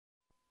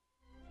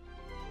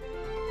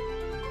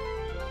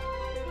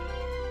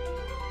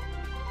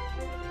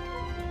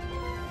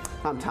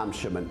I'm Tom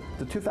Shimon.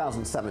 The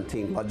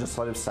 2017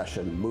 legislative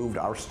session moved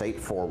our state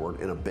forward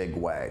in a big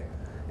way.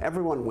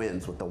 Everyone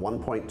wins with the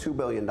 $1.2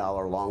 billion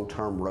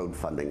long-term road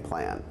funding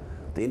plan.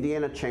 The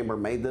Indiana Chamber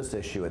made this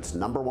issue its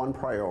 #1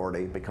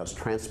 priority because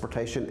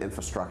transportation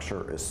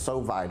infrastructure is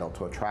so vital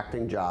to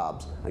attracting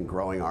jobs and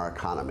growing our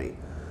economy.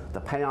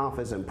 The payoff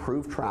is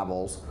improved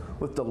travels,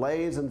 with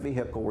delays in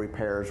vehicle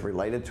repairs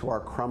related to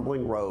our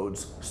crumbling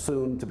roads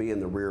soon to be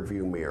in the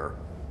rearview mirror.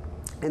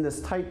 In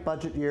this tight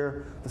budget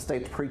year, the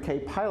state's pre-K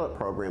pilot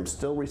program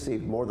still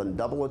received more than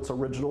double its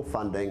original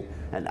funding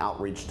and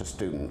outreach to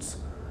students.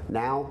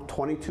 Now,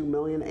 $22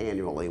 million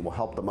annually will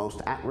help the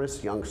most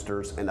at-risk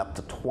youngsters in up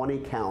to 20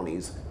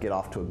 counties get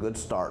off to a good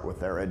start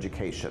with their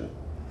education.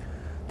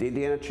 The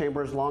Indiana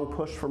Chamber has long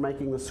pushed for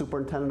making the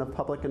Superintendent of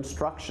Public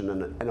Instruction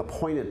an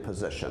appointed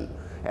position,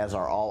 as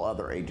are all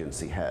other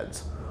agency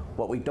heads.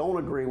 What we don't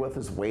agree with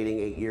is waiting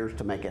 8 years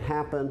to make it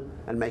happen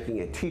and making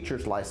a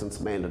teacher's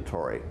license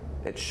mandatory.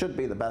 It should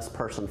be the best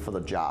person for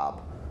the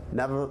job.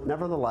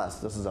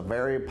 Nevertheless, this is a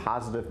very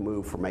positive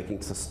move for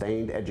making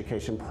sustained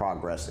education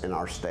progress in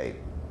our state.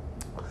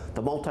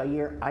 The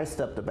multi-year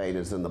I-STEP debate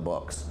is in the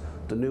books.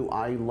 The new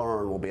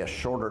I-LEARN will be a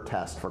shorter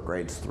test for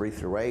grades 3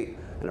 through 8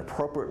 and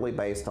appropriately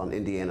based on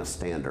Indiana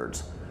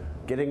standards.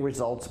 Getting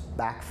results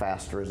back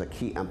faster is a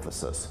key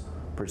emphasis.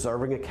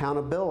 Preserving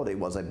accountability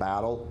was a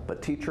battle,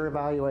 but teacher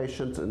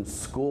evaluations in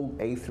school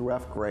A through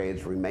F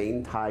grades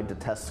remain tied to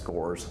test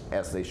scores,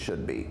 as they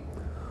should be.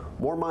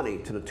 More money,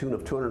 to the tune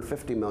of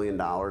 $250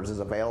 million, is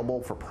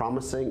available for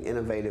promising,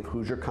 innovative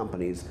Hoosier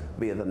companies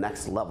via the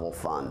Next Level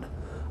Fund.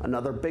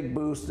 Another big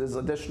boost is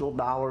additional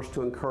dollars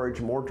to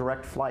encourage more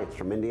direct flights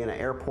from Indiana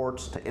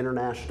airports to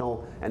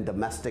international and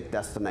domestic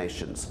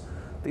destinations.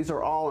 These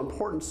are all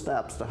important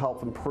steps to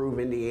help improve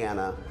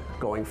Indiana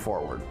going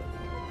forward.